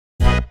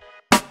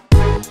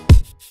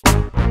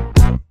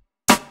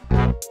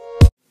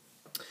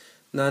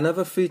Now,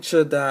 another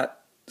feature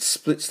that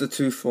splits the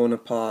two phones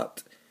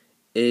apart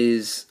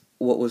is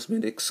what was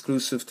made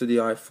exclusive to the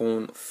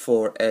iPhone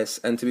 4S,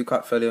 and to be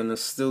quite fairly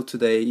honest, still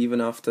today,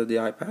 even after the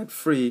iPad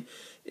 3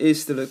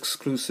 is still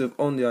exclusive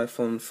on the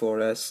iPhone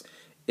 4S,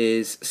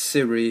 is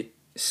Siri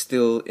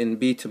still in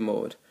beta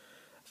mode.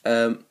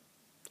 On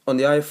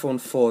the iPhone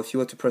 4, if you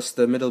were to press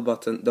the middle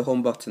button, the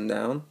home button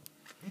down,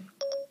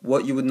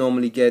 what you would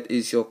normally get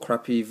is your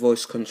crappy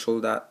voice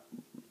control that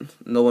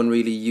no one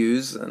really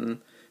uses,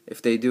 and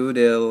if they do,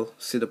 they'll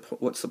see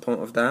what's the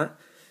point of that.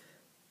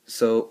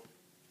 So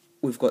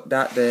we've got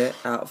that there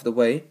out of the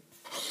way.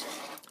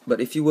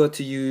 But if you were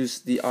to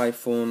use the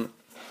iPhone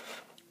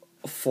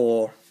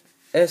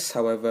 4S,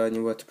 however, and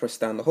you were to press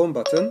down the home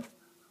button,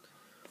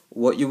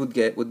 what you would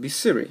get would be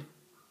Siri.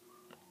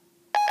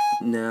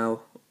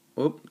 Now,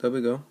 oh, there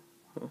we go.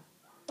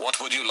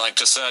 What would you like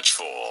to search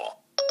for?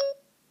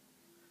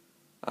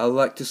 I'd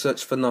like to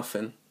search for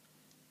nothing.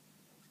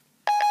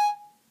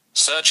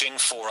 Searching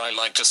for I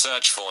like to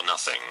search for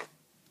nothing.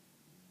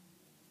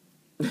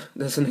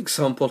 There's an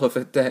example of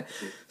it there.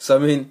 So, I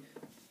mean,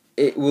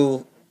 it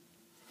will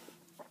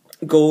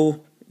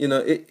go,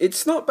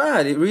 it's not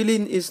bad. It really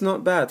is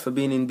not bad for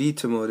being in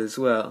beta mode as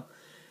well.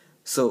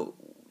 So,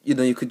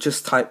 you could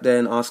just type there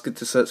and ask it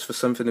to search for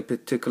something in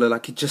particular,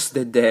 like it just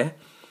did there,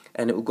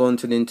 and it will go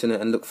onto the internet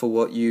and look for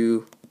what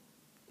you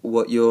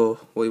want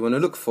to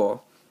look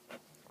for.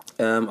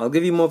 I'll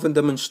give you more of a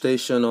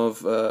demonstration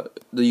of the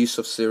use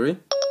of Siri.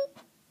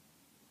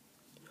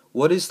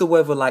 What is the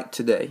weather like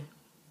today?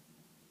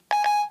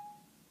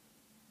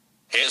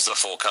 Here's the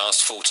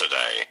forecast for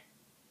today.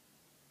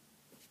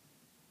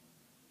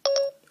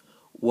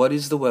 What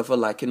is the weather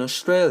like in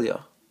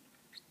Australia?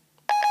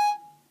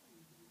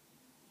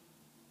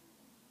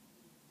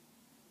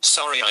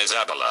 Sorry,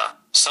 Isabella,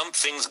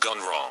 something's gone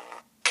wrong.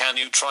 Can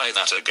you try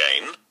that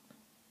again?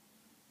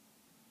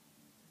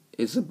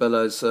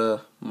 Isabella is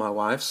my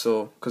wife,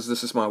 so because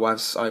this is my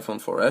wife's iPhone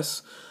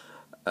 4S.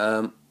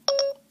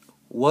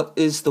 What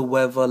is the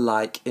weather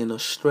like in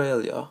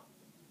Australia?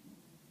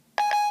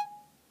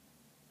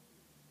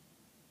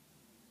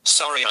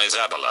 Sorry,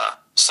 Isabella,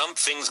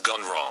 something's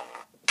gone wrong.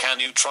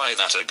 Can you try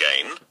that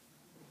again?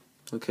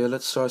 Okay,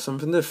 let's try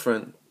something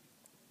different.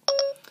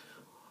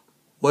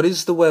 What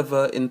is the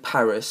weather in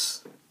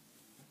Paris?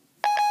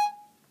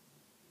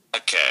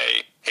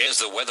 Okay, here's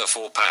the weather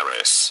for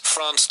Paris,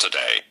 France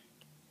today.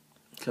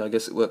 Okay, I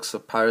guess it works for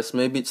Paris.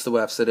 Maybe it's the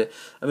way I've said it.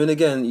 I mean,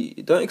 again,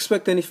 you don't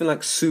expect anything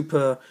like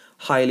super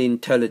highly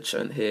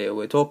intelligent here.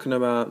 We're talking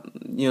about,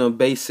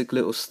 basic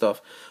little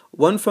stuff.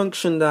 One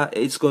function that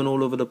is going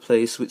all over the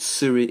place with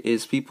Siri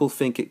is people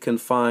think it can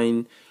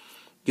find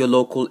your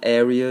local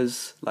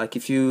areas. Like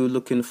if you're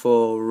looking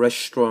for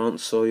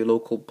restaurants or your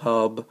local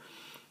pub,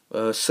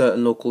 a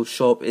certain local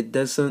shop, it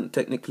doesn't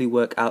technically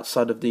work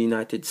outside of the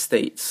United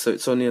States. So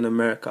it's only in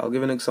America. I'll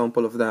give an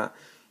example of that.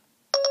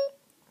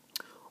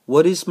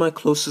 What is my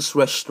closest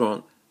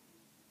restaurant?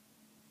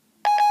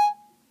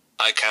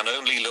 I can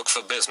only look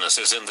for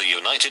businesses in the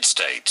United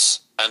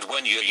States, and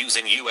when you're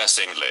using US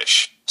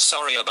English,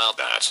 sorry about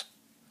that.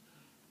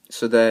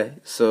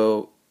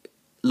 So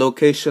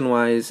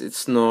location-wise,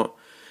 it's not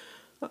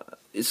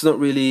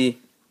really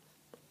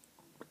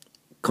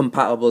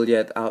compatible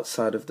yet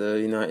outside of the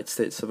United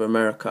States of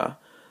America.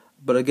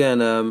 But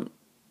again,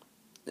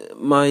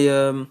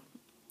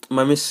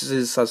 my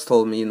missus has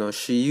told me,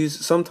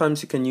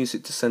 sometimes you can use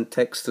it to send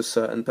text to a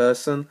certain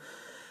person,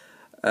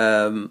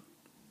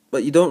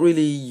 but you don't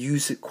really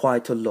use it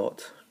quite a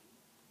lot.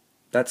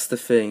 That's the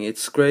thing.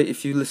 It's great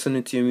if you're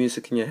listening to your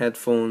music in your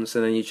headphones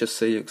and then you just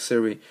say,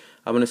 Siri,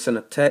 I'm going to send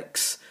a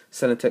text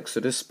to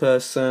this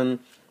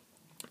person,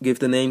 give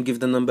the name, give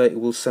the number,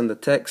 it will send the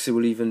text, it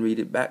will even read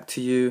it back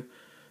to you.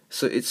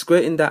 So it's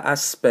great in that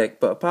aspect,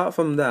 but apart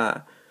from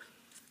that,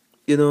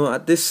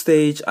 at this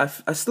stage, I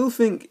still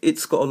think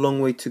it's got a long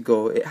way to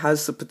go. It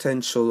has the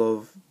potential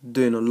of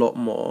doing a lot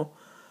more,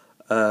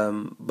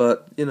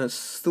 but it's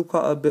still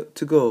quite a bit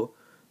to go.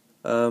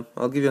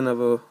 I'll give you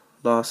another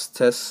last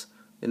test.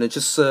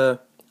 Just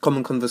a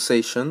common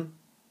conversation.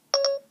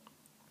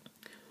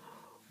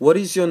 What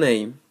is your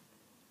name?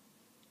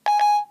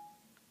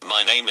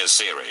 My name is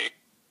Siri.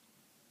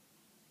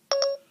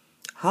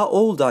 How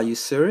old are you,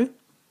 Siri?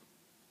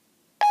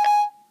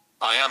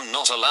 I am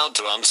not allowed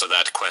to answer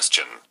that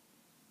question.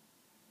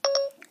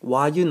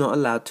 Why are you not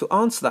allowed to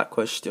answer that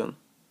question?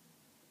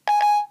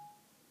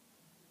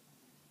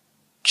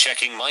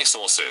 Checking my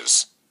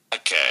sources.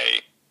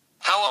 Okay.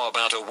 How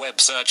about a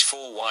web search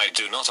for why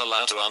do not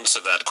allow to answer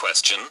that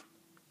question?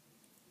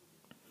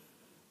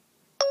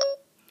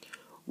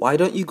 Why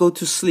don't you go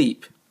to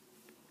sleep?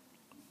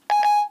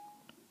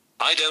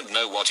 I don't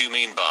know what you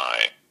mean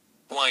by,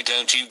 why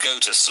don't you go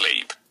to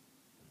sleep?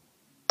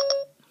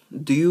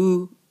 Do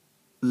you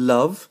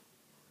love?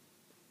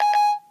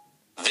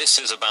 This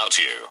is about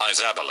you,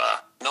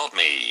 Isabella, not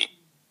me.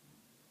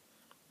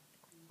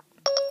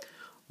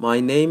 My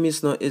name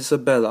is not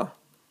Isabella.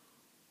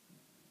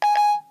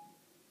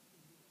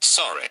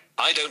 Sorry,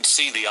 I don't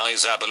see the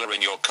Isabella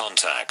in your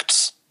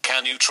contacts.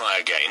 Can you try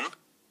again?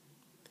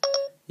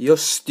 You're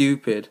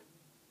stupid.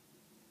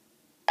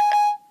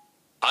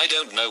 I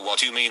don't know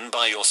what you mean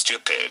by you're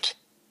stupid.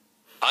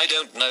 I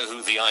don't know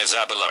who the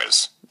Isabella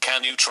is.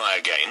 Can you try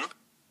again?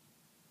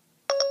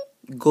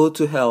 Go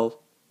to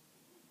hell.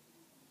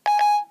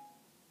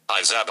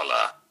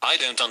 Isabella, I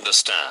don't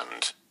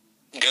understand.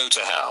 Go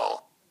to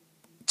hell.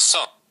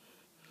 So.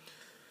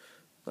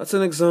 That's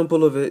an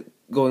example of it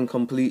going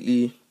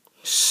completely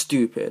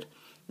stupid.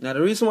 Now,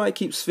 the reason why it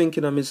keeps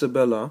thinking I'm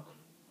Isabella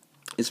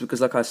is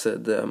because, like I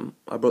said,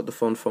 I brought the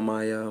phone for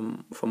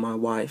my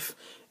wife.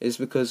 Is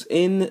because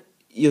in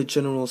your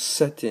general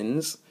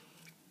settings,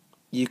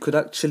 you could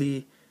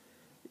actually,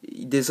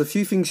 there's a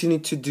few things you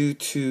need to do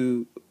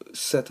to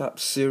set up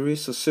Siri.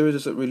 So Siri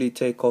doesn't really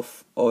take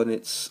off on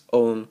its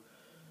own.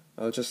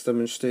 I'll just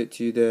demonstrate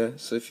to you there.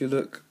 So if you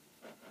look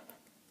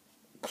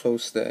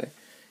close there,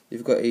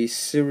 you've got a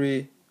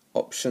Siri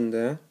option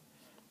there,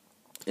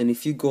 and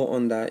if you go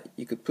on that,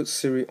 you could put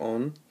Siri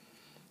on,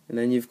 and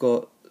then you've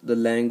got the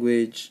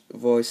language,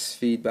 voice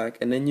feedback,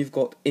 and then you've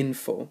got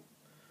info.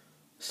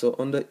 So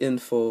under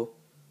info,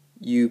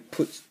 you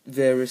put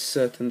various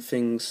certain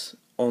things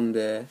on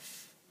there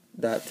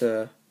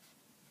that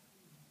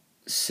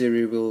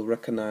Siri will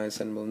recognize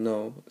and will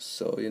know.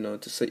 So,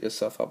 to set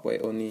yourself up where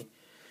it only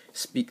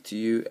speak to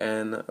you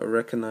and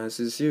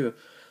recognizes you.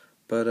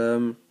 But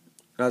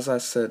as I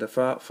said,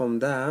 apart from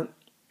that,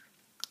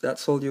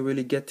 that's all you're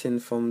really getting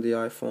from the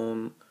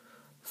iPhone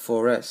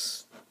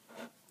 4S.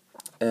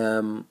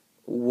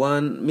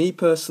 Me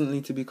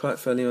personally, to be quite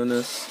fairly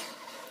honest,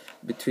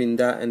 between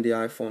that and the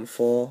iPhone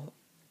 4,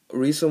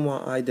 reason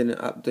why I didn't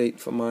update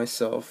for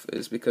myself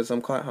is because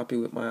I'm quite happy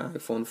with my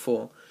iPhone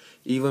 4.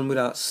 Even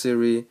without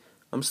Siri,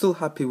 I'm still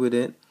happy with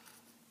it.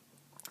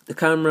 The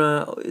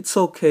camera, it's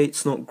okay,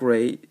 it's not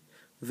great.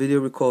 Video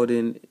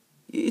recording,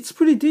 it's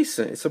pretty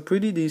decent. It's a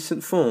pretty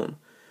decent phone.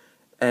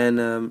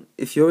 And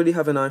if you already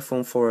have an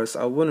iPhone 4S,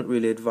 I wouldn't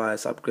really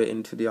advise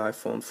upgrading to the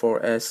iPhone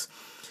 4S.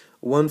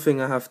 One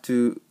thing I have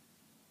to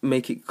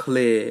make it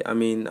clear, I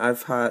mean,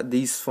 I've had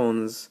these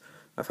phones,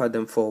 I've had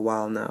them for a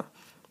while now,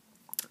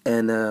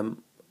 and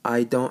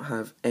I don't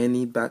have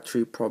any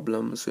battery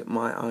problems with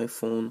my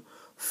iPhone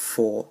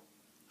 4.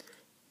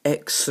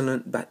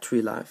 Excellent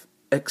battery life,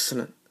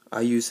 excellent.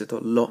 I use it a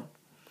lot.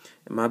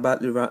 And my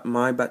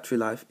battery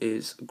life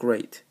is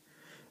great.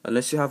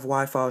 Unless you have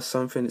Wi-Fi or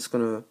something, it's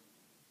gonna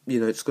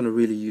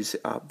really use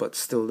it up. But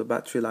still, the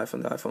battery life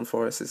on the iPhone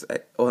 4S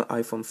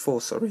iPhone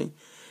 4,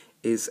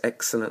 is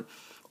excellent.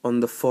 On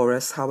the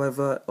 4S,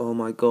 however, oh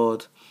my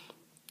god,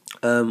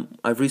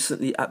 I've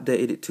recently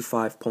updated it to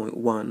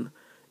 5.1.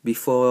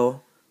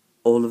 Before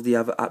all of the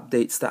other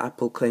updates that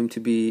Apple claim to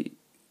be,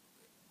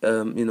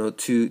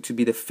 to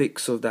be the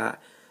fix of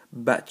that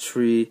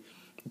battery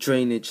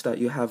drainage that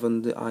you have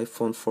on the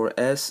iPhone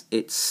 4S,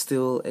 it's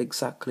still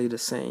exactly the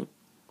same.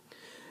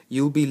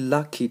 You'll be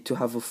lucky to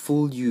have a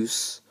full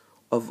use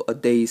of a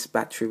day's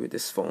battery with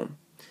this phone.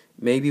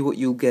 Maybe what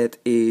you'll get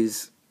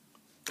is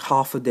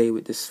half a day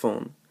with this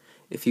phone.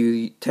 If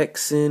you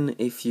text in,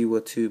 if you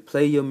were to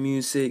play your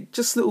music,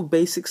 just little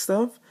basic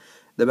stuff,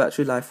 the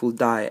battery life will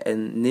die.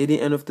 And near the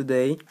end of the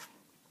day,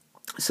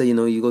 so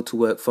you go to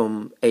work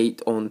from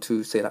 8 on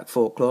to say like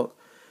 4 o'clock,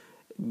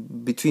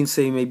 between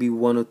say maybe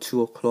 1 or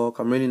 2 o'clock,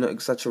 I'm really not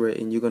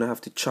exaggerating, you're going to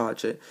have to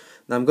charge it.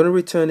 Now I'm going to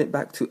return it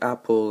back to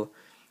Apple,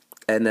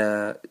 and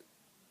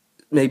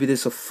maybe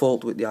there's a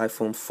fault with the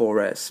iPhone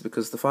 4S,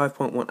 because the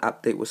 5.1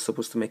 update was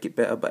supposed to make it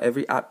better, but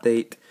every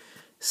update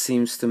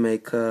seems to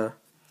make the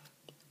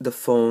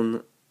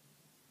phone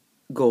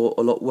go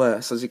a lot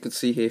worse. As you can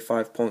see here,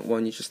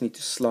 5.1, you just need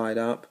to slide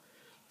up,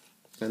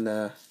 and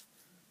that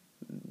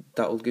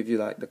will give you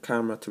like the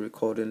camera to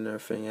record and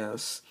everything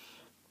else.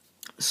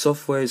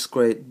 Software is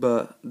great,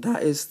 but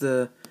that is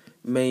the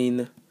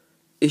main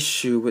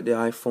issue with the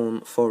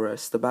iPhone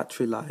 4S. The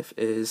battery life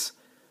is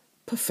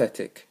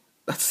pathetic.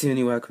 That's the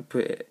only way I could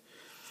put it.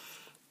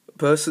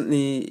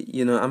 Personally,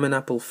 I'm an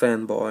Apple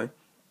fanboy,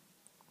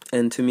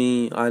 and to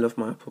me, I love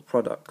my Apple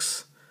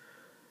products,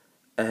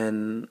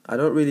 and I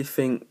don't really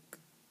think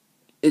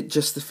it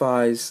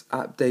justifies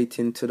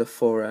updating to the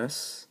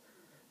 4S.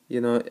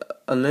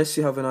 Unless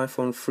you have an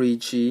iPhone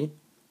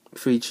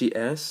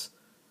 3GS,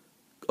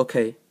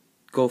 okay,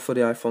 go for the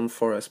iPhone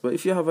 4S. But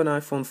if you have an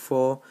iPhone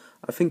 4,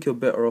 I think you're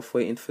better off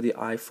waiting for the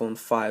iPhone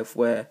 5,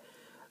 where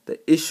the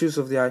issues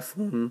of the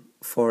iPhone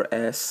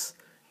 4S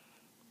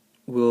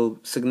will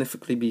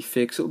significantly be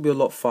fixed. It will be a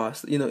lot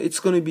faster. It's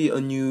going to be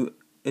a new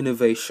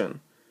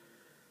innovation.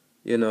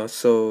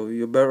 So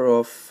you're better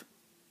off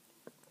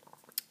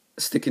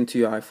sticking to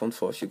your iPhone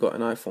 4 if you got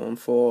an iPhone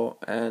 4,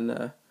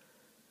 and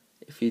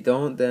if you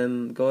don't,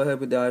 then go ahead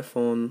with the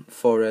iPhone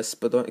 4S,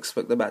 but don't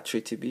expect the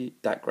battery to be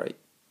that great.